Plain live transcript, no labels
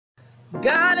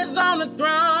God is on the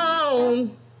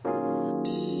throne.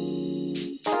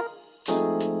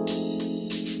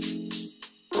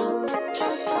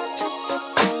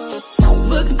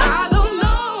 Look, I don't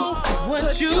know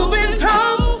what you've been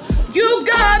told. You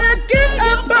gotta get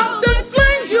about the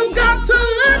flames. You got to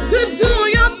learn to do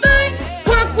your thing.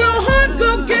 Work real hard,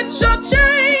 go get your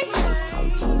change.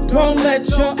 Don't let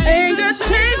your anger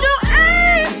change your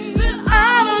aim.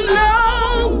 I don't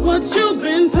know what you've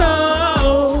been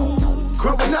told.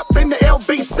 Growing up in the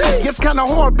LBC, it's kinda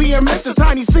hard being Mr.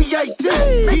 Tiny CAT.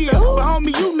 Yeah, but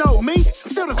homie, you know me,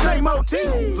 I'm still the same OT.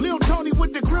 Lil Tony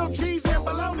with the grilled cheese and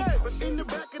bologna, but in the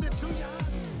back of the two.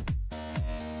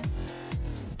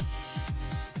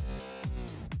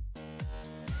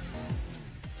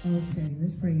 Okay,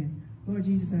 let's pray in. Lord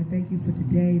Jesus, I thank you for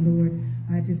today, Lord.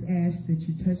 I just ask that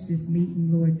you touch this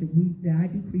meeting, Lord, that I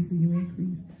decrease and you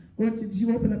increase. Lord, that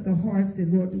you open up the hearts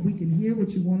that, Lord, that we can hear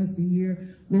what you want us to hear.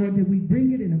 Lord, that we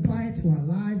bring it and apply it to our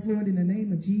lives, Lord, in the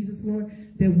name of Jesus, Lord,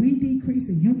 that we decrease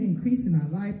and you increase in our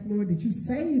life, Lord, that you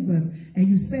save us and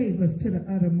you save us to the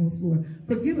uttermost, Lord.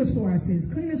 Forgive us for our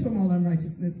sins. Clean us from all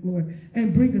unrighteousness, Lord,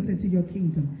 and bring us into your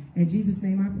kingdom. In Jesus'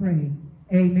 name I pray.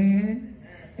 Amen.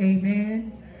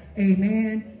 Amen.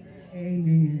 Amen.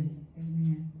 Amen.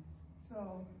 Amen.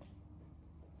 So,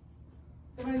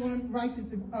 somebody want to write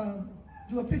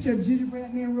do a picture of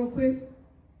gingerbread man real quick?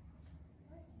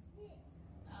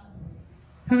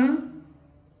 Huh?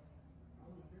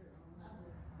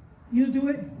 You do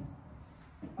it?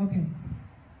 Okay.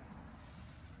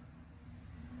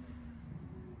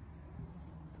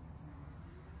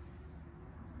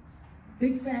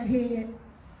 Big fat head.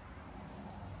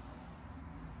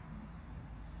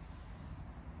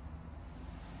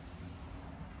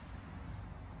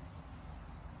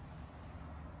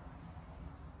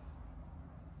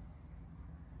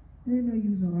 I didn't know you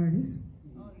was an artist.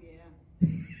 Oh, yeah.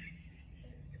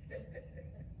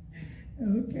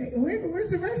 Okay. Wait, but where's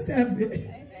the rest of it?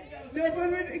 No, it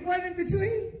wasn't in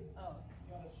between? Oh.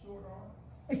 Got a short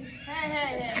arm?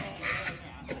 Hey.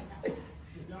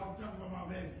 Y'all talking about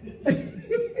my baby.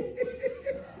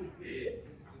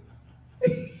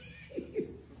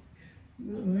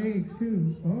 Little legs,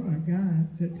 too. Oh, my God.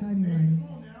 The tiny one. Come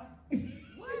on now.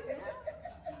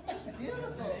 That's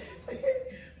beautiful.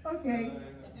 Okay.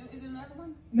 Is it another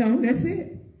one? No, that's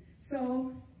it.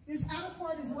 So this outer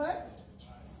part is what?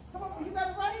 Come on, you got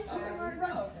it right?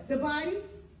 Right. The body.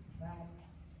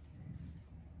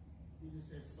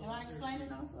 Am I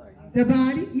explaining also? The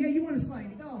body. Yeah, you want to explain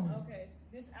it. Go on. Okay.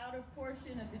 This outer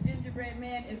portion of the gingerbread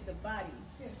man is the body.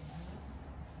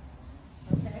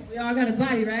 Okay. We all got a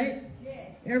body, right? Yeah.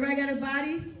 Everybody got a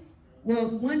body? Well,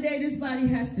 one day this body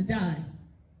has to die.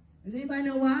 Does anybody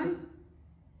know why?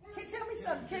 Can tell me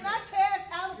something. Can I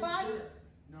cast out a body?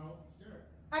 No, spirit.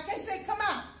 I can't say come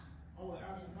out. Oh,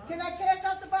 out of the body? Can I cast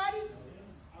out the body?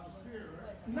 Out of the spirit,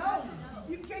 right? No.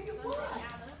 You can't do what?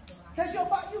 Because your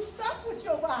body, you stuck with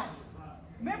your body.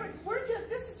 Remember,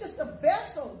 this is just a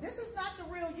vessel. This is not the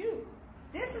real you.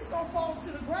 This is going to fall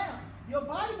to the ground. Your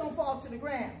body going to fall to the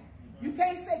ground. You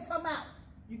can't say come out.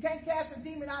 You can't cast a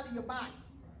demon out of your body.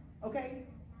 Okay?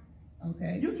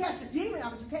 Okay. You cast a demon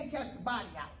out, but you can't cast the body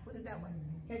out. Put it that way.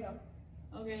 Okay, go.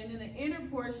 Okay, and then the inner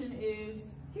portion is...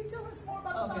 Keep telling us more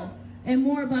about the body. And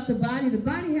more about the body. The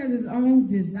body has its own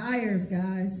desires,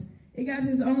 guys. It got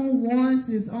its own wants,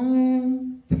 its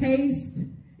own taste,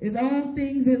 its own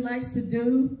things it likes to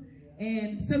do.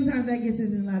 And sometimes that gets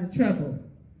us in a lot of trouble.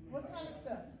 What kind of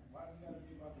stuff? Why do you got to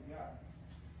be about the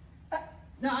guy?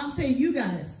 No, I'm saying you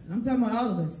guys. I'm talking about all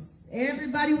of us.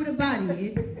 Everybody with a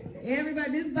body.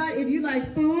 Everybody, this body, if you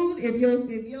like food, if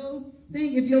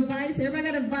your vice, everybody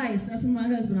got a vice. That's what my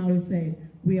husband always say.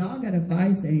 We all got a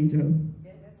vice, Angel.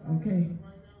 Yeah, that's right. Okay.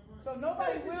 So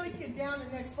nobody really can down the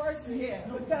next person here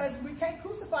because we can't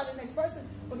crucify the next person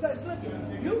because look,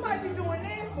 you might be doing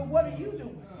this, but what are you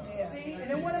doing? See? And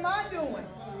then what am I doing?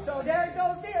 So there it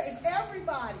goes there. It's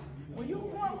everybody. When you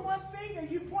point one finger,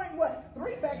 you point what?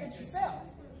 3 back at yourself.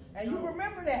 And you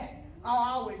remember that.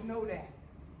 I always know that.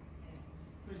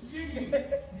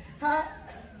 Huh?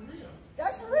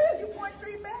 That's for real. You point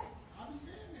 3 back.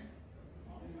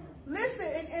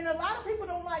 Listen, and a lot of people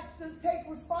don't like to take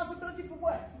responsibility for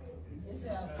what?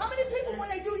 How many people, when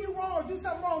they do you wrong or do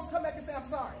something wrong, come back and say, I'm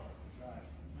sorry?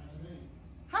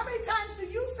 How many times do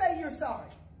you say you're sorry?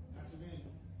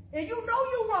 And you know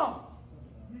you're wrong.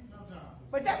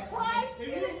 But that pride, If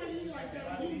you really like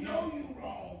that, when you know you're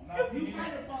wrong, you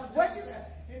might apologize. What you say?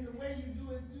 And the way you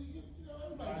do it, you know,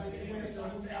 everybody got their way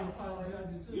to apologize.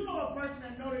 You know a person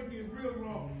that know they did real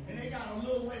wrong, and they got a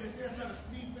little way that they're trying to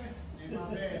sneak back. And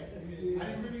my bad. I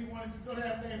didn't really want it to go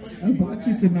that way. I bought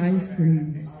you some ice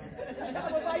cream.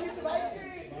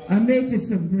 I made you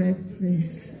some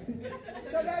breakfast.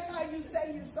 So that's how you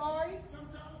say you're sorry?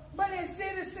 But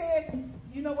instead of saying,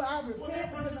 you know what, I repent. Well,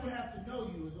 that person would have to know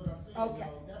you is what I'm saying. Okay.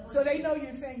 You know, So they know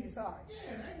you're saying you're sorry.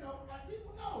 Yeah, they know. Like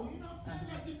people know. You know what I'm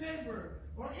saying? Like your neighbor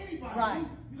or anybody. Right.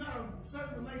 You got a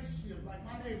certain relationship. Like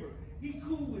my neighbor, he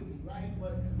cool with me, right?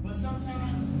 But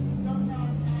sometimes I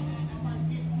might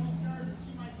get on his nerves and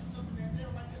she might do something that they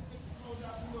don't like to take the clothes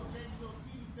out, do a little change, a little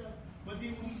speedy stuff. But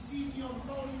then when he see me on the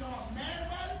road, you know I'm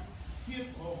mad about it.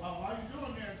 How you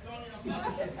doing there, Tony? I'm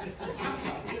not.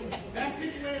 That's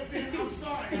his way of saying I'm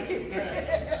sorry.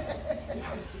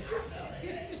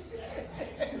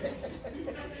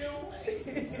 People got their own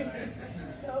way.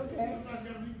 Okay. Sometimes you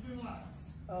gotta read between lines.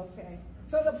 Okay.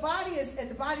 So the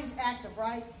body's active,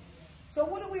 right? So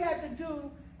what do we have to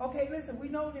do? Okay, listen, we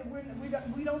know that we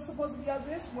don't supposed to be of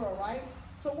this world, right?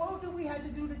 So what do we have to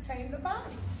do to tame the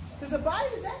body? Because the body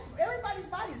is active. Everybody's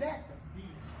body is active. He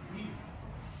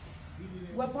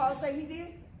did What Paul say he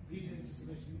did? He did it to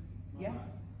submission. Yeah.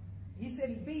 He said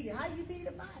he beat it. How you beat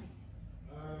a body?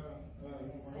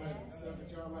 Stuff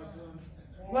that y'all like doing.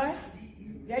 What?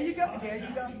 There you go. There you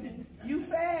go. You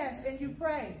fast and you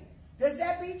pray. Does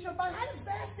that beat your body? How does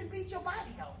fasting beat your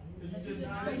body, though?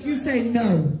 You say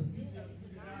no.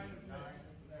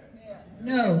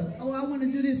 No. Oh, I want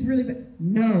to do this really bad.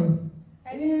 No.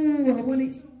 Ooh, I want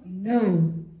to.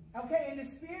 No. Okay, and the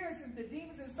spirits, the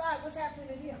demons inside, what's happening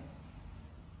to them?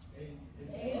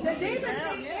 The demons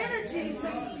need energy to.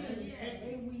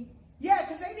 Yeah,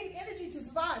 because they need energy to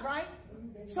survive, right?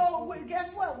 So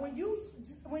guess what? When you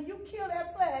kill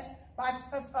that flesh by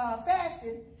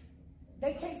fasting,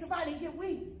 they can't survive. They get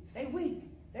weak. They weak.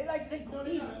 They go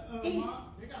eat. They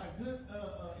got a good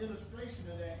illustration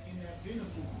of that in that Venom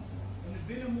movie. In the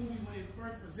Venom movie, when it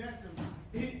first possessed them,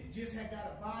 it just had got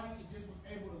a body. It just was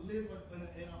able to live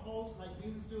in a host like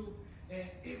demons do, and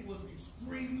it was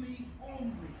extremely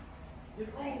hungry. It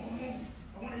always hungry.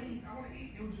 I want to eat. I want to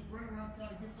eat. It was just running around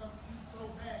trying to get something to eat so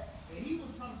bad, and he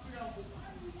was trying to figure out, well, why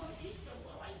do you want to eat so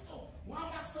well? Why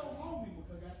am I so hungry?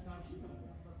 Because that's not you.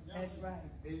 That's right.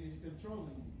 It is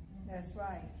controlling you. That's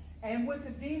right. And what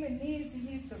the demon needs, he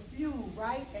needs to fuel,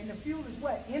 right? And the fuel is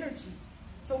what? Energy.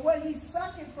 So what he's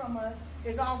sucking from us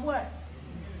is our what?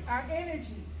 Our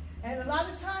energy. And a lot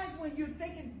of times when you're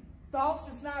thinking thoughts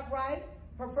that's not right,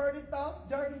 perverted thoughts,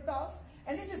 dirty thoughts,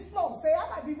 and it just flows. Say, I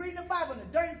might be reading the Bible and a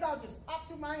dirty thought just popped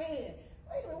through my head.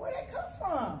 Wait a minute, where'd that come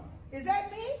from? Is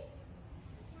that me?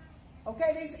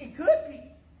 Okay, they say it could be.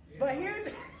 But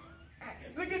here's,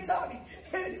 look at Tony.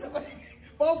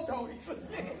 Both Tonys.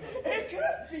 It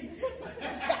could be.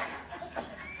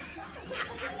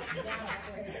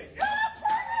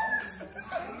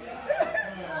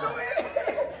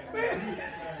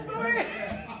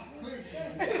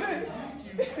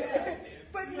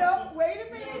 But no, wait a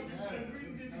minute.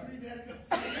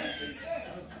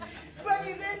 But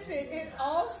listen, it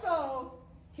also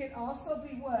can also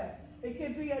be what? It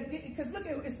can be because look,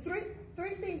 it's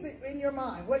three things in your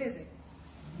mind. What is it?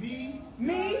 Me, God,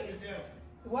 and the devil.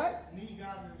 What? Me,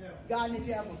 God, and the devil. God and the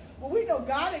devil. Well, we know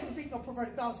God ain't gonna think no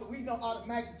perverted thoughts, so we don't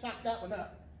automatically chop that one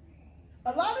up.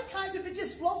 A lot of times, if it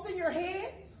just floats in your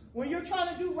head when you're trying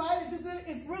to do right and do good,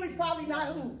 it's really probably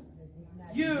not who?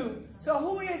 You. So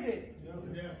who is it?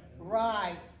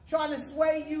 Right. Trying to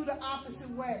sway you the opposite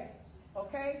way.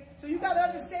 Okay? So you got to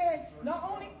understand, not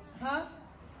only, huh?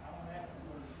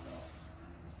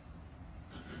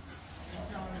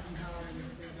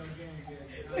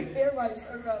 Look, everybody's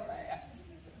so gonna laugh.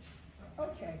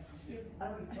 Okay.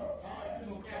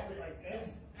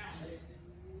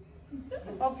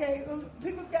 Okay,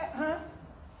 people got, huh?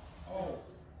 Oh.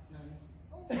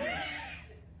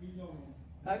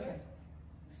 Okay.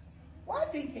 Well, I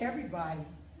think everybody,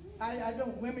 I know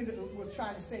women will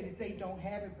try to say that they don't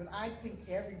have it, but I think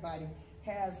everybody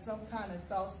has some kind of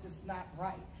thoughts that's not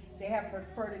right. They have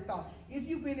perverted thoughts. If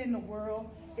you've been in the world,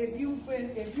 if you've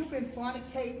been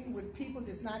fornicating with people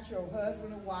that's not your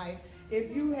husband or wife,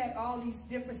 if you had all these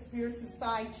different spirits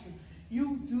inside you,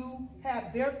 you do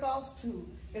have their thoughts too.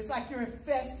 It's like you're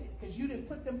infested because you didn't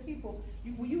put them people,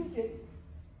 you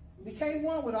became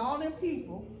one with all them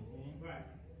people. Right.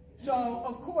 So,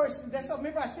 of course, that's what,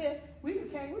 remember I said, we're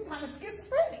kind of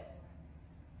schizophrenic.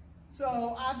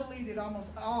 So, I believe that almost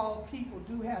all people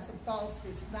do have some thoughts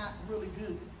that's not really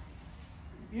good.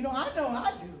 You know I do.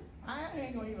 I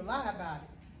ain't going to even lie about it.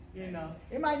 You know,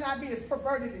 it might not be as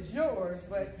perverted as yours,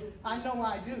 but I know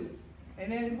I do. And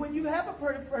then when you have a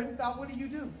perverted thought, what do? You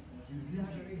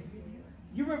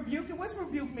rebuke it. What's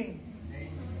rebuke mean?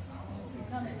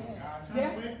 Come against.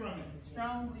 Yeah.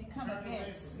 Strongly come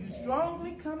against. You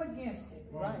strongly come against it.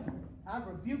 Right. I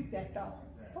rebuke that thought.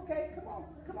 Okay,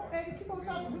 come on, Andy, keep on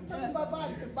talking. We're talking about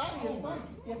body. The body is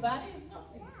funky. Your body is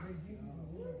funky.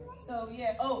 So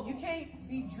yeah, you can't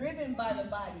be driven by the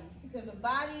body, because the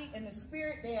body and the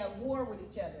spirit, they are at war with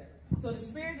each other. So the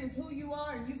spirit is who you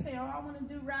are, and you say, oh, I want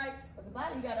to do right, but the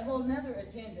body got a whole nother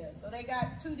agenda. So they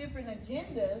got two different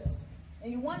agendas,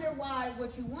 and you wonder why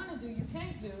what you want to do, you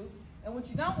can't do, and what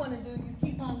you don't want to do, you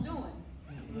keep on doing.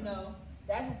 You know,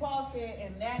 that's what Paul said,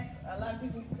 and that a lot of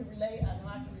people could relate. I know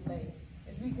I can relate.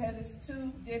 It's because it's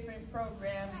two different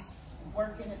programs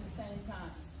working at the same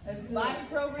time. There's the body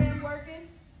program working,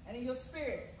 and in your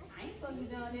spirit. I ain't supposed to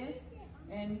be doing this.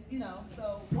 And, you know,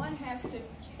 so one has to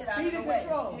get out of the way.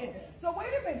 Control. Yeah. So wait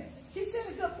a minute. She said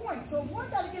a good point. So one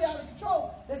got to get out of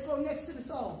control. Let's go next to the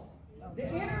soul. The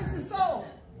inner is the soul.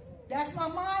 That's my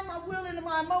mind, my will, and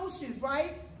my emotions,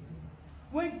 right?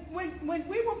 When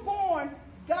we were born,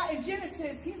 God in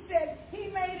Genesis, he said he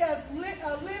made us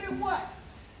a living what?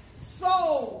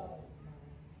 Soul.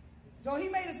 So he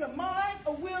made us a mind,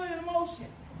 a will, and an emotion.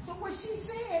 So what she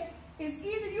said is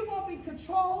either you're going to be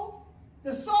controlled,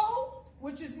 the soul,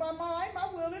 which is my mind, my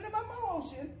will, and my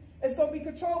emotion, is going to be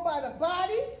controlled by the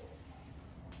body,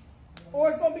 or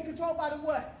it's going to be controlled by the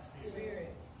what?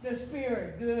 Spirit. The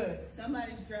spirit. Good.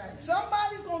 Somebody's driving.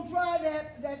 Somebody's going to drive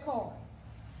that car.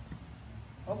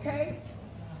 Okay?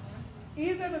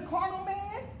 Either the carnal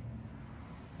man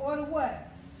or the what?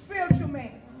 Spiritual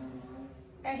man.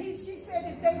 And she said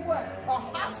that they what? Are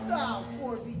hostile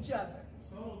towards each other.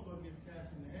 Soul's going to get cast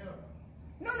into hell.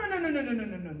 No.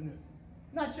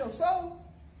 Not your soul.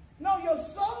 No, your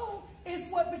soul is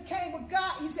what became what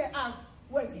God. He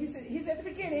said, he's at the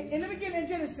beginning, in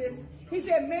Genesis, he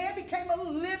said, man became a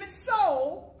living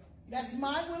soul. That's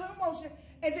my will and emotion.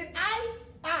 And then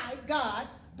I, God,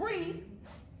 breathed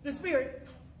the spirit.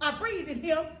 I breathed in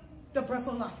him the breath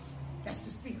of life. That's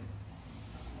the spirit.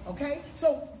 Okay?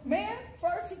 So man,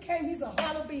 first he came, he's a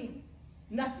hollow being.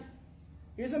 Nothing.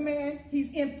 Here's a man, he's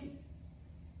empty.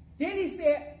 Then he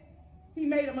said, he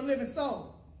made him a living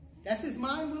soul. That's his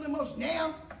mind, will, and emotion.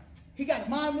 Now, he got a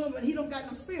mind, will, but he don't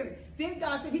got no spirit. Then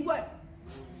God said, he what?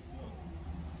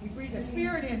 He breathed the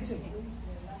spirit into him.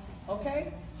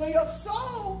 Okay? So your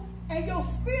soul and your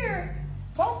spirit,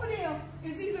 both of them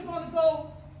is either going to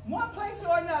go one place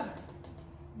or another.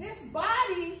 This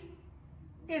body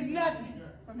is nothing.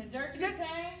 From the dirt you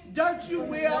came, dirt you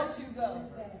will. Dirt you go.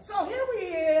 So here we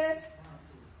is.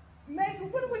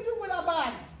 What do we do with our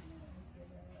body?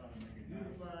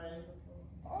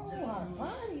 Oh, our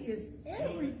body is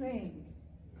everything.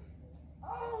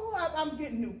 Oh, I'm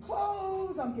getting new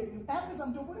clothes. I'm getting new outfits.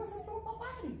 I'm doing what else I'm doing with my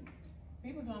body.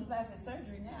 People doing plastic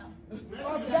surgery now.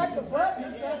 I've got the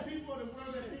buttons. There's people in the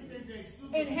world that think they're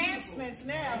super enhancements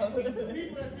now. The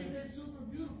people that think they're super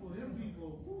beautiful, them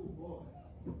people, ooh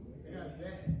boy, they got it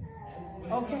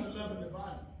bad. Okay. When it comes to loving the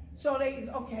body. So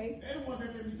okay. They're the ones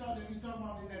that they be talking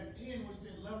about in that end when you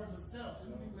say lovers of self.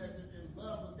 Some people that just in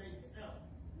love with themselves.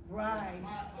 Right.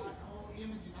 My whole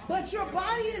image. But your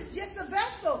body is just a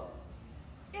vessel.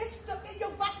 It's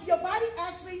your body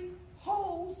actually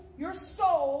holds your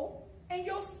soul and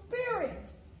your spirit.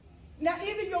 Now,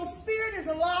 either your spirit is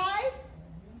alive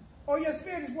or your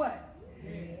spirit is what?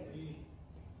 Dead.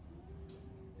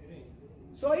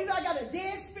 So either I got a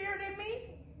dead spirit in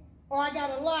me or I got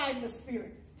a live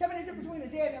spirit. Tell me the difference between a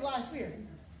dead and a live spirit.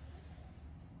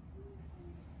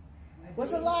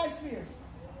 What's a live spirit?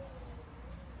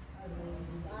 A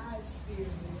live spirit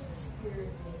is a spirit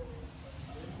of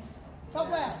Talk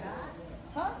loud. God.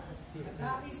 Huh? A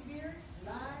godly spirit,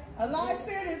 live. A live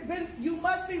spirit has been, you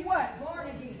must be what? Born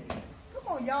again. Come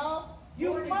on, y'all.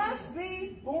 You must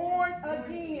be born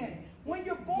again. When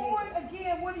you're born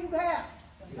again, what do you have?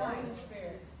 The Holy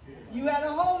Spirit. You had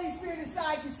a Holy Spirit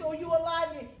inside you, so you alive.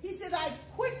 He said, I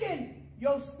quicken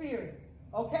your spirit.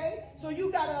 Okay? So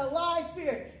you got an alive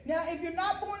spirit. Now, if you're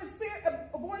not born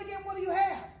again, what do you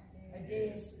have? A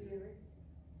dead spirit.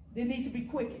 They need to be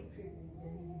quickened.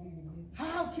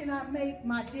 How can I make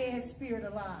my dead spirit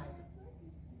alive?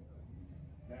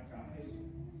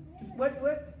 What?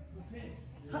 Repent.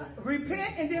 Huh?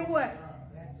 Repent and then what?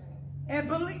 And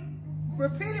believe.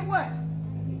 Repent and what?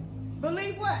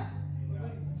 Believe what?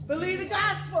 Believe the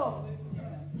gospel.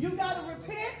 You got to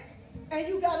repent and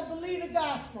you got to believe the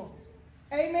gospel.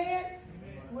 Amen?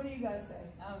 What do you got to say?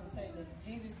 I would say that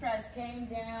Jesus Christ came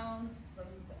down from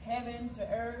heaven to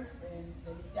earth and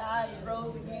that he died and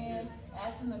rose again.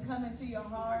 Ask him to come into your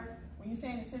heart. When you're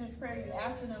saying the sinner's prayer, you're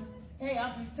asking him, hey,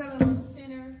 I'll be telling him I'm a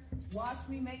sinner. Wash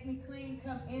me, make me clean,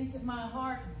 come into my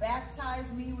heart, baptize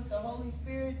me with the Holy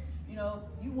Spirit. You know,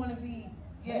 you want to be,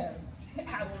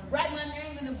 I write my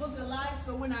name in the book of life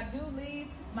so when I do leave,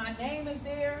 my name is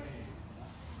there.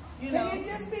 You know. Can it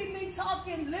just be me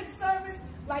talking lip service,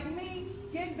 like me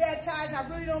getting baptized, I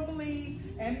really don't believe,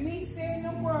 and me saying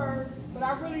them words, but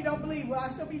I really don't believe? Will I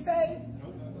still be saved?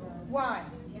 Why?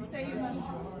 You say you must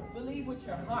believe with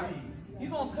your heart.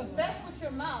 You're going to confess with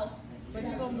your mouth, but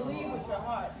you're going to believe with your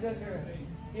heart. Good girl.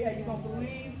 Yeah, you're going to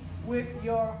believe with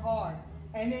your heart.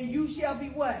 And then you shall be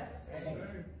what?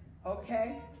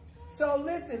 Okay? So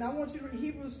listen, I want you to read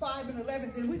Hebrews 5 and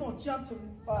 11. Then we're going to jump to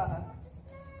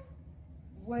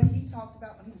what he talked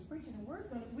about when he was preaching. And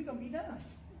we're going to be done.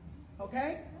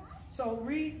 Okay? So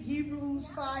read Hebrews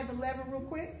 5:11 real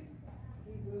quick.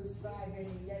 Hebrews 5 and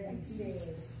 11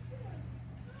 says,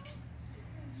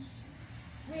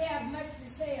 we have much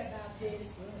to say about this,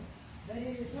 but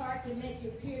it is hard to make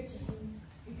it clear to you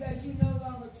because you no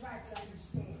longer try to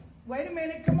understand. Wait a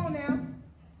minute. Come on now.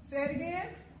 Say it again.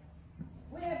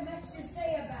 We have much to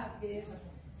say about this,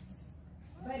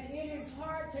 but it is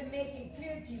hard to make it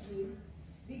clear to you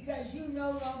because you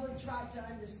no longer try to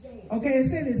understand. Okay, it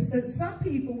said that some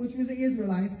people, which was the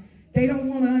Israelites, they don't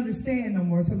want to understand no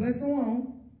more. So let's go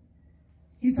on.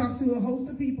 He's talking to a host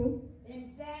of people.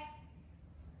 In fact,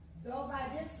 though by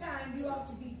this time you ought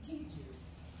to be teachers,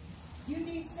 you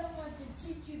need someone to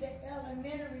teach you the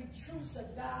elementary truths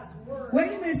of God's word. Wait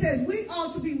a minute, it says we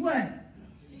ought to be what?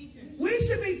 Teachers. We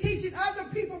should be teaching other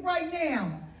people right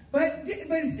now. But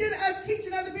instead of us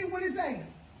teaching other people, what does it say?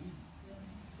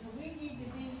 We need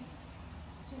to be,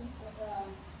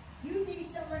 you need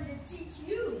someone to teach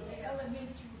you the elementary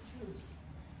truths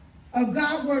Of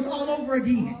God's words all over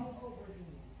again. all over again.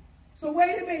 So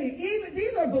wait a minute, even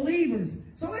these are believers.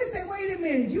 So let's say, wait a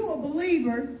minute, you a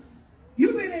believer.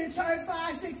 You've been in the church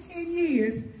 5, 6, 10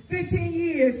 years, 15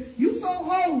 years. You so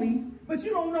holy, but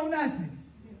you don't know nothing.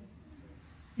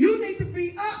 You need to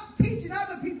be up teaching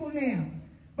other people now.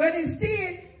 But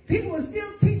instead, people are still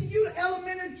teaching you the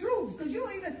elementary truths. Because you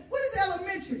don't even, what is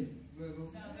elementary?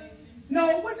 Salvation.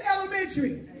 No, what's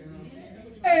elementary?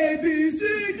 A, B, C,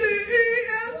 D, E,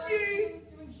 F, G.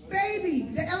 Baby,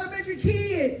 the elementary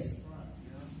kids.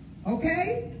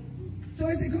 Okay? So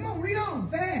it said, come on, read on,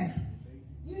 fast.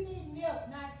 You need milk,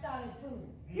 not solid food.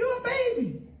 You're a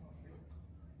baby.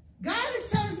 God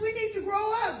is telling us we need to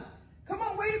grow up. Come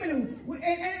on, wait a minute.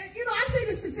 And you know, I say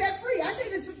this to Set Free. I say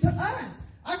this to us.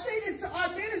 I say this to our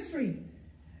ministry.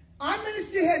 Our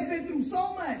ministry has been through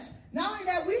so much. Not only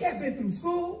that, we have been through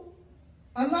school.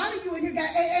 A lot of you in here got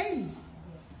AAs.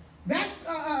 That's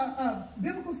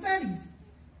biblical studies.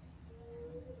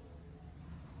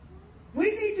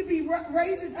 We need to be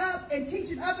raising up and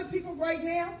teaching other people right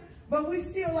now, but we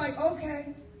still like,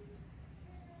 okay,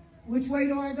 which way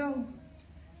do I go?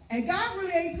 And God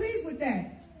really ain't pleased with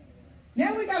that.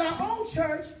 Now we got our own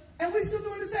church, and we're still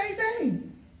doing the same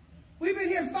thing. We've been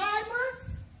here 5 months.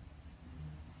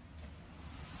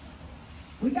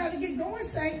 We got to get going,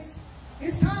 saints.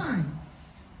 It's time.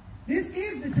 This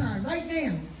is the time, right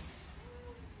now.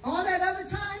 All that other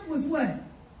time was what?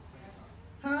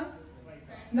 Huh?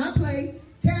 Not play,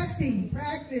 testing,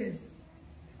 practice.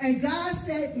 And God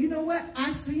said, you know what?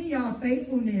 I see y'all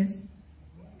faithfulness,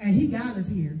 and he got us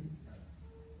here.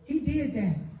 He did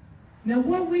that. Now,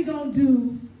 what are we going to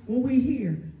do when we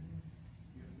here?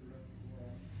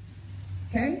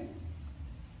 Okay?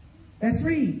 Let's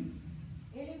read.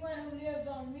 Anyone who lives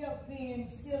on milk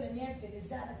being still an infant is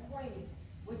not acquainted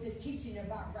with the teaching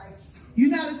about righteousness.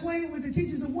 You're not acquainted with the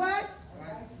teachings of what?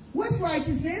 Righteousness. What's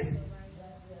righteousness?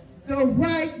 The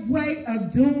right way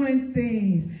of doing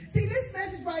things. See, this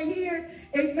message right here,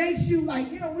 it makes you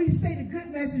like, you know, we say the good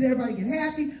message, everybody get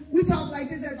happy. We talk like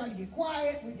this, everybody get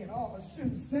quiet. We get all the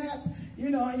shoot snaps, you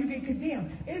know, and you get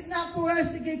condemned. It's not for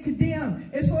us to get condemned.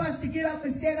 It's for us to get up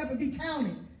and stand up and be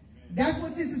counted. That's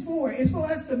what this is for. It's for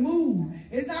us to move.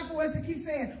 It's not for us to keep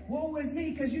saying, woe is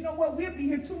me, because you know what? We'll be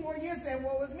here 2 more years saying,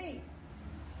 woe is me.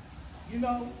 You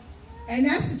know? And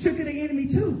that's the trick of the enemy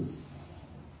too.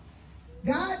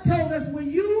 God told us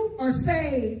when you are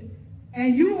saved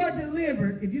and you are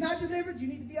delivered, if you're not delivered, you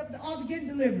need to be up at the altar getting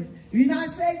delivered. If you're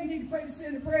not saved, you need to pray the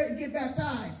sinner prayer and get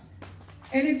baptized.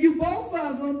 And if you both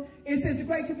of them, it says the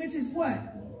Great Commission is what?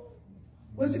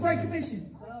 What's the Great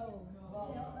Commission?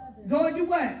 Go and do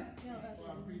what?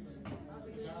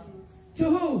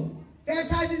 To who?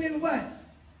 Baptizing in what?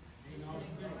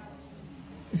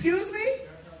 Excuse me?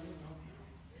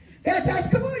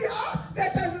 Baptize, come on y'all.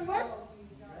 Baptize in what?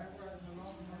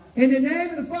 In the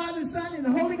name of the Father, the Son, and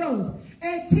the Holy Ghost.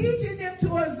 And teaching them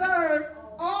to observe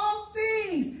all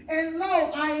things. And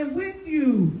lo, I am with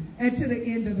you until the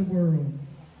end of the world.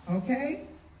 Okay?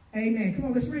 Amen. Come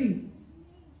on, let's read.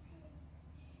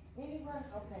 Anyone?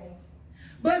 Okay.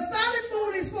 But solid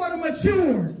food is for the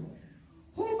mature,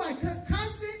 who by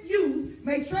constant use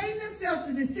may train themselves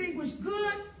to distinguish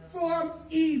good from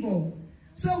evil.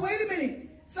 So wait a minute.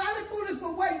 Solid food is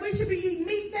for what? We should be eating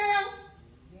meat now?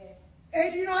 Yes.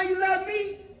 And you know how you love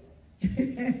meat?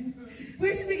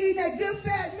 We should be eating that good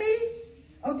fat meat.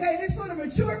 Okay, this is for the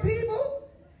mature people.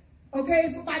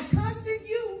 Okay, by constant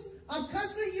use, I'm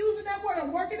constantly using that word.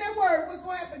 I'm working that word. What's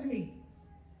going to happen to me?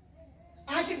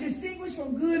 I can distinguish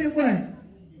from good and what?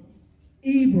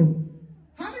 Evil.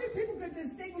 How many people can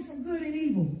distinguish from good and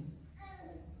evil?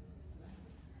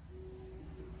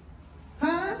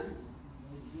 Huh?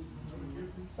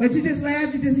 But you just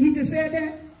laughed? He just said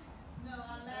that? No,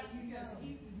 I laugh because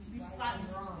he be spotting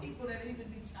people that even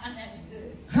be trying to act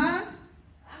good. Huh?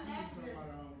 I laugh because,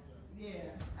 yeah.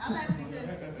 I laugh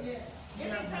because, yeah.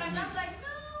 Every time I'm like,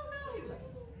 no. He's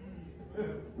like,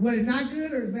 What, is not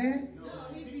good or is bad? no,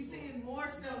 he be seeing more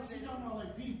stuff She's than talking about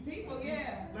like people. people,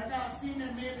 yeah. Like I seen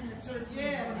that man in the church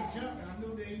Yeah. when he jumped, and I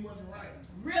knew that he wasn't right.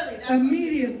 Really? That's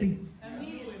Immediately.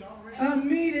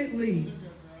 Immediately.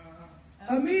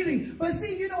 Immediately. But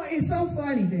see, you know, it's so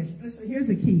funny this. Listen, here's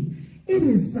the key. It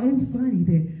is so funny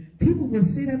that people will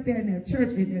sit up there in their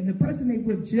church and the person they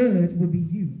would judge would be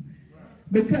you.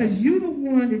 Because you the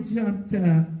one that jumped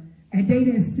up and they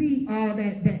didn't see all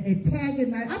that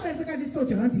antagonizing. I think I just told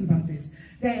your auntie about this.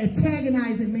 That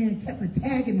antagonizing man kept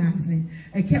antagonizing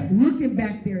and kept looking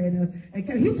back there at us.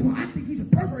 And he was going, I think he's a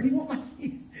pervert. He wants my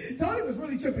kids. Tony was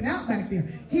really tripping out back there.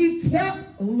 He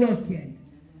kept looking.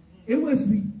 It was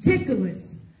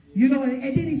ridiculous. You know, and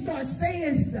then he started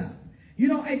saying stuff. You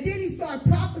know, and then he started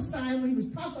prophesying when he was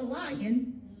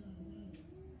prophesying.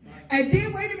 And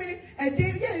then, wait a minute, and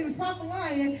then, yeah, he was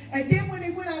prophesying. And then when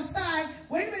they went outside,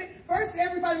 wait a minute, first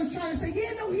everybody was trying to say,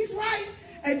 yeah, no, he's right.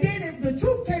 And then the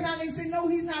truth came out and they said, no,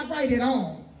 he's not right at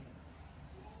all.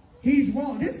 He's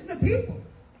wrong. This is the people.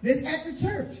 This at the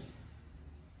church.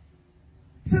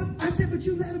 So I said, but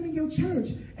you let him in your church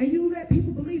and you let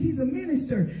people believe he's a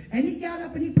minister. And he got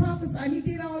up and he prophesied and he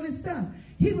did all this stuff.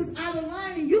 He was out of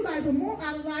line and you guys are more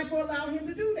out of line for allowing him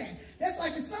to do that. That's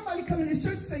like if somebody come in this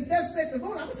church and say, thus said the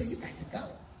Lord, I'm going to say, you got to go.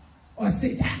 Or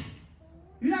sit down.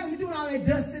 You're not going to be doing all that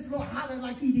thus said the Lord hollering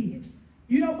like he did.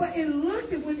 You know, but it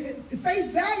looked at, when at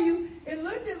face value, it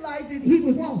looked at like that he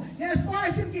was wrong. Now, as far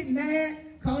as him getting mad,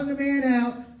 calling the man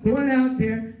out, going out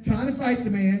there, trying to fight the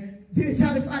man, then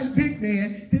trying to fight the big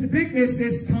man, then the big man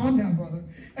says, calm down, brother.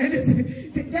 And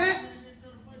that,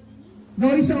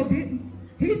 no, he sure didn't.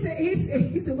 He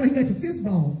said, well, you got your fist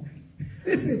ball.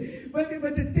 Listen, but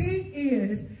the thing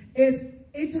is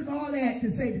it took all that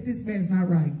to say that this man's not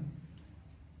right.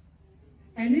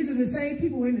 And these are the same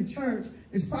people in the church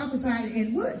that's prophesying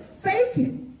and what?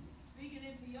 Faking. Speaking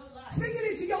into your life.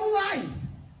 Speaking into your life.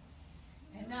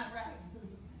 And not right.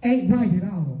 Ain't right at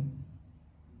all.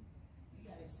 You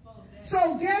got to expose that.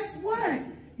 So guess what?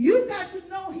 You got to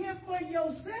know him for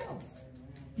yourself.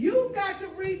 You got to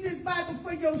read this Bible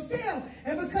for yourself.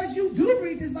 And because you do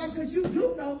read this Bible, because you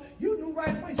do know, you knew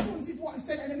right away. As soon as he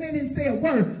said that, the man didn't say a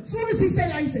word. As soon as he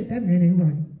said that, he said, that man ain't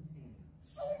right.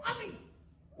 So, I mean,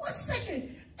 1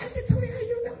 second. I said, Tony, how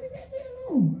you know that man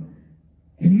alone?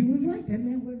 And he was right. That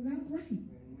man was not right.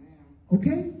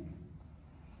 Okay?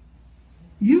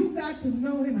 You got to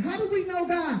know him. How do we know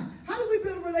God? How do we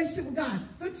build a relationship with God?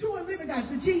 The true and living God,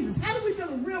 the Jesus. How do we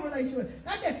build a real relationship?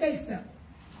 Not that fake stuff.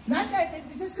 Not that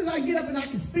just because I get up and I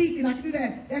can speak and I can do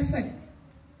that, that's fake.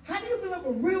 How do you build up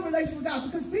a real relationship with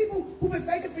God? Because people who've been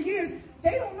faking for years,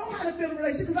 they don't know how to build a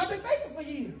relationship because I've been faking for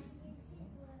years.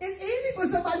 It's easy for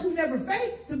somebody who never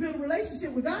faked to build a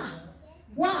relationship with God.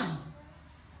 Why?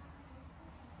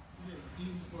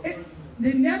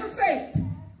 They never faked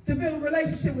to build a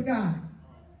relationship with God.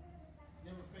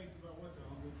 Never faked about what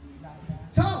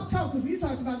Talk, because we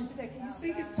talked about it today. Can you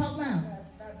speak it? Talk loud.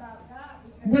 About God.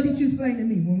 What did you explain to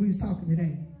me when we was talking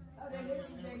today? Oh, they let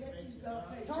you go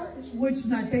play Talk, church. which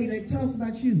not they talked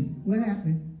about you. What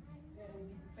happened? That would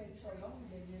be fake so long,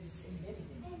 they just admitted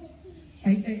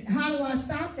it. And how do I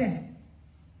stop that?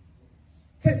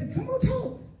 Come on,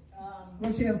 talk.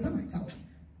 Rochelle, somebody talk.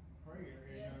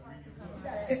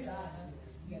 It's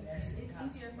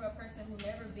easier for a person who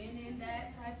never been in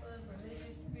that type of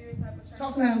religious spirit type of church.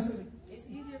 Talk loud. It's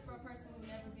easier for a person who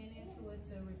never been into it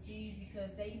to receive because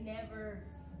they never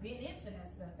been into that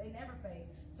stuff. They never fake.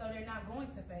 So they're not going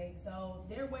to fake. So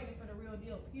they're waiting for the real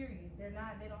deal, period. They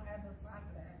don't have no time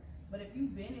for that. But if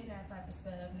you've been in that type of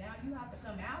stuff, now you have to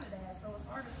come out of that. So it's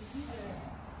harder for you to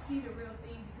see the real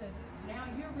thing because now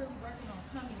you're really working on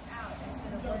coming out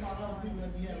instead of working on people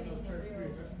that be having those church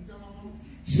spirits. That's what you talking about?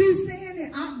 She's saying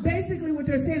that basically what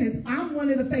they're saying is I'm one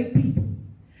of the fake people.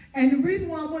 And the reason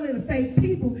why I'm one of the fake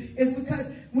people is because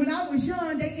when I was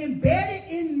young, they embedded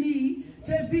in me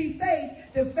be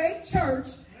fake, the fake church,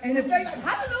 and the fake,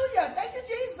 hallelujah, thank you,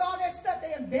 Jesus, all that stuff,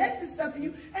 they embed this stuff in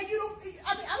you, and you don't,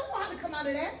 I mean, I don't know how to come out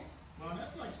of that. Well,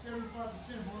 that's like 75% of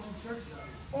all them churches out here.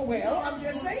 Oh, well, I'm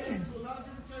just saying. To a lot of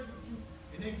different churches with you,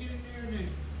 and they get in there and they,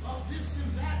 oh, this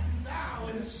and that and thou,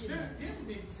 and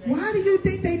why do you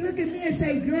think they look at me and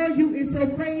say, girl, you is so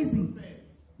crazy?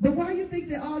 But why do you think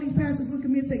that all these pastors look at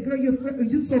me and say, girl,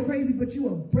 you're so crazy, but you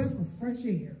a breath of fresh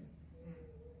air?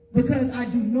 Because I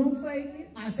do no faking,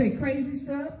 I say crazy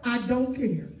stuff, I don't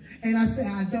care. And I say,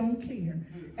 I don't care.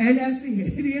 And that's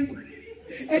it. It is what it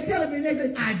is. And tell them, and they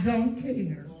say, I don't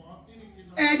care.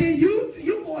 And then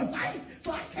you go and fight.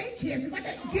 So I can't care because I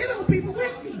can't get on people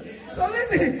with me. So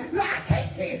listen, I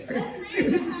can't care.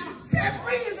 Set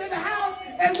free is in the house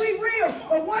and we real.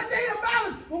 But one day about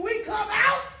us, when we come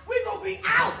out, we gonna be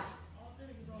out.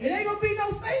 It ain't gonna be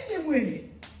no faking with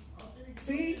it.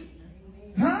 See?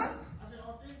 Huh? I said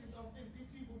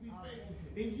authentic people be fake.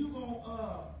 If you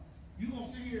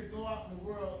gonna sit here and go out in the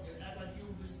world and act like you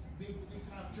this big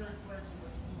time church person,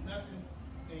 but you do nothing,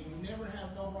 and you never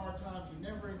have no hard times,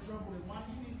 you're never in trouble, then why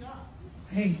do you need God?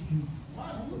 Thank you.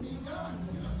 Why do you need God?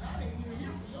 God ain't even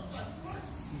here for your type of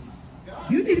person.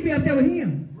 God, you need to be up there with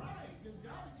him. Right, because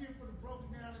God is here for the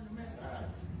broken down and the messed up.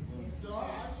 So,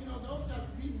 those type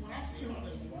of people, when I see all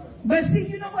this. But see,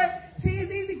 you know what? See,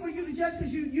 it's easy for you to judge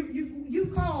because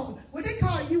you call, what they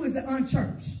call you is the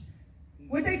unchurched.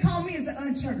 What they call me is the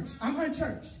unchurched. I'm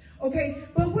unchurched. Okay,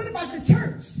 but what about the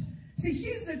church? See,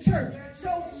 she's the church.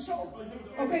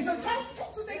 Okay, so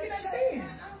talk so they can understand.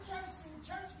 Unchurched and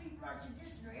church people are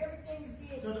traditional. Everything is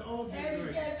did. So the old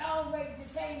everything always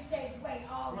the same thing way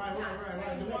all the time.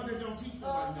 Right. The ones that don't teach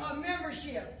a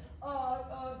membership,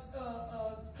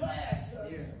 class,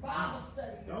 Bible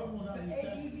study, the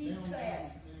ADB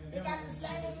class. They got the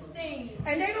same thing.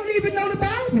 And they don't even know the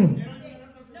Bible.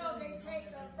 No, they take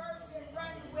a verse and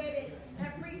run with it and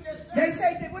preach a sermon. They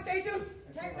say that what they do?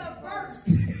 Take a verse.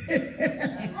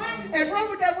 And run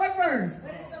with that what verse?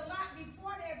 But it's a lot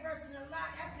before that verse and a lot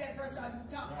after that verse I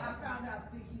found out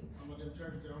through you. Some of them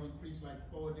churches that only preach like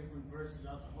 4 different verses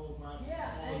out the whole Bible.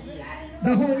 Yeah,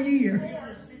 the whole year.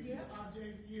 65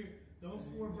 days a year, those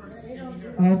 4 verses can be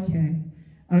heard.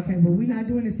 Okay, well, we're not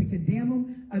doing this to condemn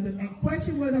them. The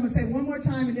question was, I'm going to say one more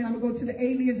time, and then I'm going to go to the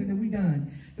aliens, and then we're done.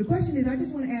 The question is, I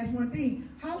just want to ask one thing.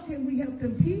 How can we help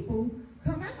them people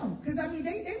come out? Because, I mean,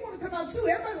 they want to come out, too.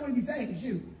 Everybody want to be saved,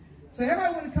 shoot. So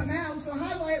everybody want to come out. So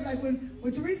how do I, like,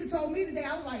 when Teresa told me today,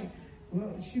 I was like,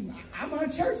 well, shoot, I'm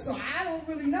a church, so I don't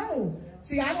really know.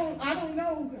 See, I don't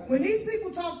know. When these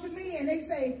people talk to me, and they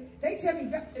tell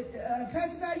me,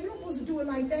 Pastor Val, you don't supposed to do it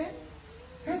like that.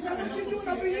 That's not what you're doing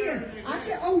over here. I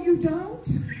said, oh, you don't?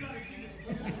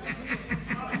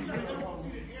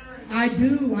 I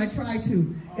do. I try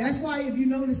to. That's why if you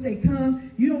notice they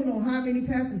come, you don't know how many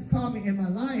pastors call me. Am I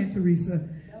lying, Teresa?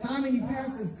 How many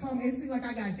pastors come? It seems like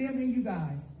I got them and you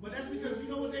guys. But that's because you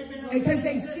know what they've been having? Because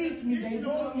they seek me. They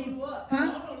want me. Huh?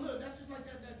 No, look, that's just like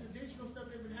that traditional stuff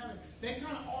they've been having. They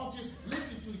kind of all just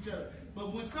listen to each other.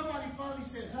 But when somebody finally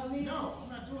says, no, I'm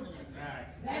not doing it like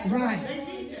that. Right. They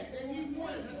need that. They need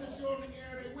more than just to show them the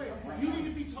air they way. You need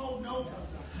to be told no sometimes.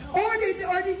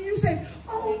 Or did you say,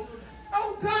 oh,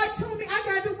 God told me I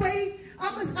got to wait.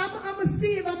 I'm going to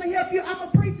see if I'm going to help you. I'm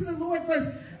going to pray to the Lord first.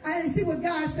 I didn't see what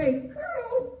God say.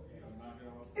 Girl,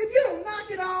 if you don't knock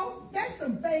it off, that's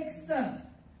some fake stuff.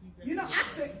 You know, I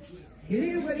said, it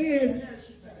is what it is.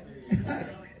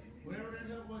 Whatever that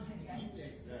help was, you can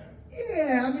keep that.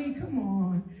 Yeah, I mean, come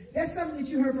on. That's something that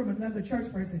you heard from another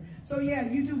church person. So yeah,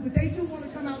 you do, but they do want to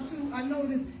come out too. I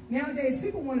notice nowadays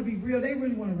people want to be real. They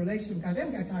really want a relationship with God. They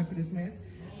haven't got time for this mess.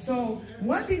 So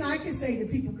one thing I can say that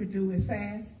people could do is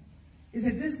fast. Is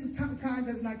that this kind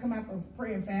does not come out of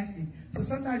prayer and fasting. So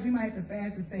sometimes you might have to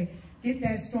fast and say, get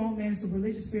that strong man, it's a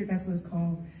religious spirit, that's what it's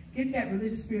called. Get that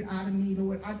religious spirit out of me,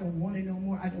 Lord. I don't want it no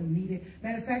more. I don't need it.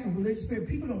 Matter of fact, a religious spirit,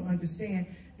 people don't understand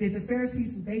that the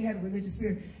Pharisees, they had a religious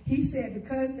spirit. He said,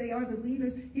 because they are the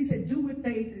leaders, he said, do what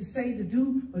they say to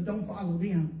do, but don't follow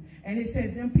them. And it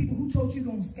says, them people who told you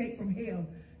you're going to escape from hell,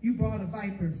 you brought the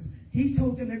vipers. He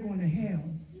told them they're going to hell.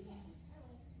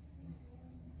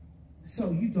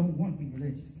 So you don't want to be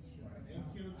religious.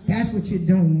 That's what you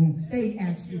don't want. They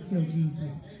actually killed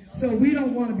Jesus. So we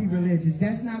don't want to be religious.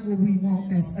 That's not what we want.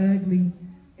 That's ugly.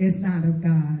 It's not of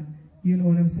God. You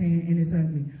know what I'm saying? And it's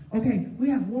ugly. Okay, we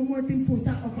have one more thing before we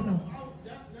stop. Okay, no.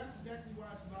 That's exactly why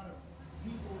it's a lot of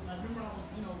people. I remember I was,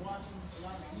 watching a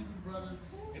lot of Hebrew brothers,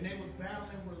 and they were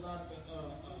battling with a lot of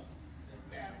the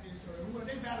Baptists or whoever.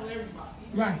 They battle everybody.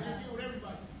 Right. They deal with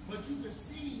everybody. But you can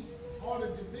see all the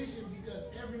division because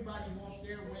everybody wants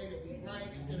their way to be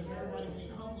right instead of everybody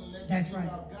being humble and letting you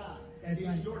about God. That's it's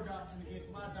right. your doctrine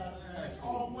against my doctrine. It's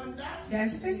all one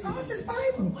doctrine. It's all this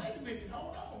Bible. Wait a minute,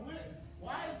 hold on.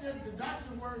 Why does the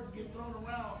doctrine word get thrown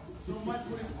around so much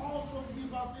when it's all supposed to be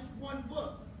about this one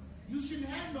book? You shouldn't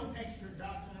have no extra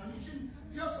doctrine. Or you shouldn't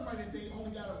tell somebody that they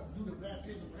only got to do the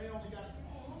baptism. Or they only got to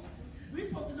come on. We're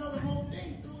supposed to know the whole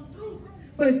thing through and through.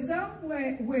 But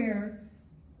somewhere where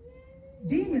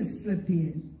demons slipped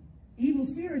in, evil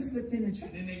spirits slipped in the church.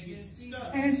 And then they get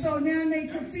stuck. And so now they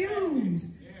confused.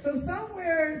 So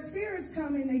somewhere spirits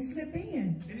come and they slip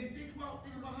in. And then think about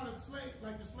how the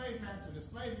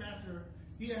slave master,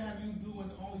 he'll have you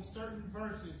doing only certain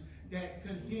verses that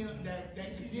condemn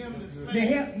the slave. They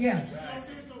help, yeah. You know what I'm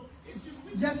saying? So it's just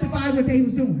Justify what they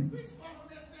was doing. We follow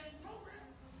that same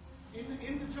program.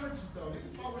 In the churches though, they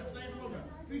just follow that same program.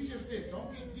 It's just this.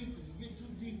 Don't get deep, because you get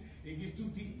too deep, it gets too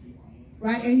deep for you.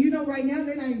 Right, and you know right now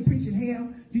they're not even preaching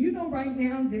hell. Do you know right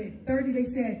now that they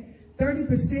said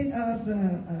 30% of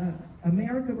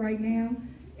America right now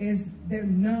they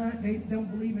don't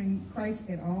believe in Christ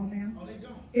at all now. Oh, they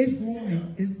don't. It's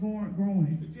growing. It's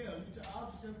growing. You can tell. I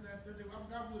was just saying that I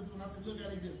forgot what we were doing. I said, look how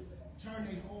they just turn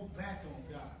their whole back on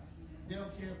God. They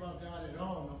don't care about God at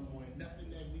all no more. And nothing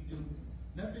that we do,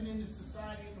 nothing in the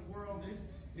society, in the world.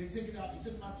 They took it out. They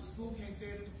took them out to school. Can't say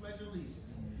it in the Pledge of Allegiance.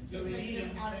 They're taking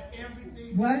them out of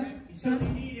everything. What? Until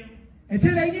they need him.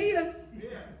 Until they need them. Yeah.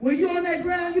 When you're on that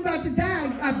ground, you're about to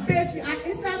die. I bet you.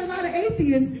 It's not a lot of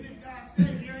atheists. And if God said,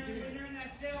 When you're in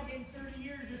that cell getting 30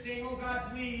 years, you're saying, oh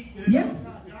God, please. Yeah.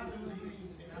 God will leave you,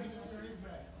 and He don't turn His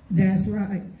back. That's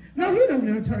right. No, he don't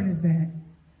never turn his back.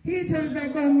 He ain't turn his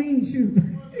back on me, shoot.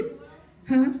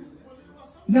 Huh?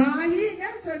 Nah, he ain't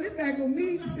never turned his back on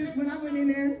me when I went in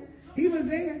there. He was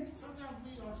there. Sometimes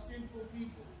we are sinful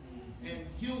people and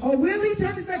human. Oh, will he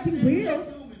turn his back? He will. You're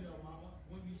human though, mama.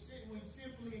 When you simply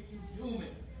and you're human,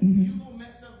 you gonna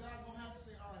mess up. God gonna have to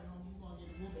say, all right, homie, you gonna get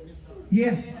a whooping this time.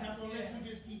 Yeah. I'm not gonna let you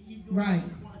just keep doing Right.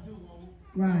 what you want to do, homie.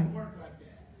 Right. It don't work like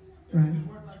that. If Right. it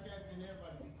work like that, then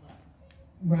everybody be fine.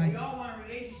 Right. We all want a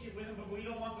relationship with him, but we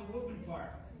don't want the whooping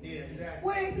part. Yeah, exactly.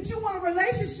 Wait, but you want a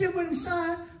relationship with him,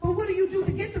 Sean. But what do you do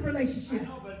to get the relationship? I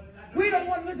know, but We don't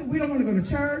want to we don't want to go to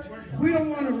church. We don't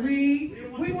want to read.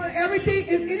 We want everything.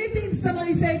 If anything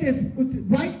somebody say that's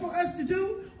right for us to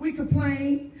do, we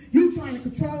complain. You trying to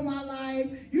control my life.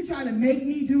 You trying to make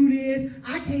me do this.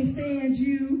 I can't stand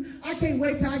you. I can't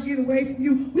wait till I get away from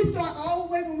you. We start all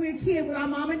the way when we're a kid with our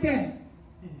mom and dad.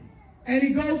 And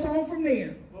it goes on from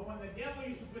there. But when the devil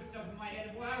used to put stuff in my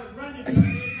head, boy, I would run into it.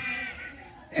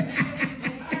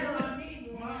 Fire on me,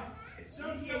 boy.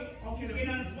 You get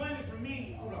unemployment for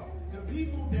me. Hold on. The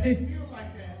people that feel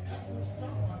like that, that's what you're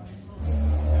talking about. The people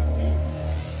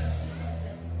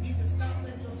that need to stop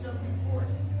letting yourself be forced.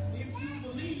 If you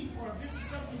believe, or if this is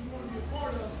something you want to be a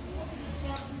part of, you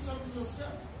try to do something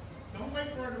yourself. Don't wait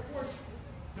for her to force you.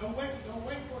 Don't wait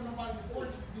for nobody to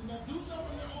force you to do nothing. Do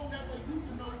something on your own. That way you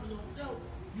can know for yourself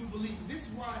you believe. This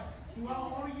is why throughout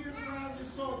all the years around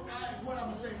this soul, what I'm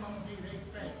gonna say, Mama G, they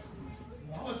fake.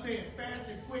 I'm gonna say it fast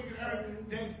and quick and early,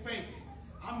 they fake it.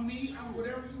 I'm me, I'm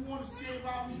whatever you want to say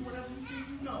about me, whatever you think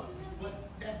you know. But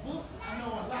that book, I know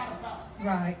a lot about.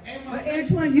 Right. And But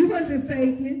Antoine, you wasn't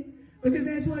faking. Because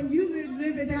Antoine, you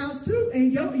live in the house too.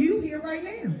 And you here right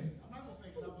now. I'm not gonna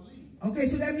fake it, I believe. Okay,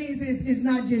 so that means it's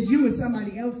not just you, it's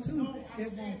somebody else too. No, I'm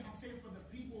saying for the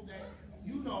people that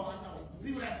you know, I know.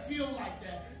 People that feel like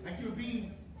that, like you're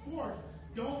being forced,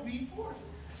 don't be forced.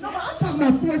 No, I'm talking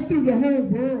about forced through the whole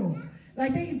world.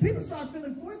 Like people start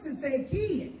feeling forced since they're a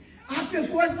kid. I feel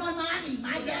forced by mommy,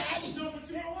 my daddy. No, but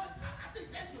you know what? I think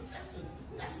that's a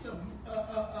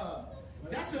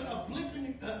blip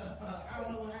in the, I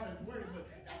don't know how to word it, but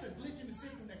that's a glitch in the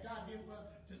system that God gave us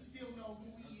to still know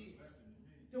who He is.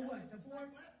 The what? The force?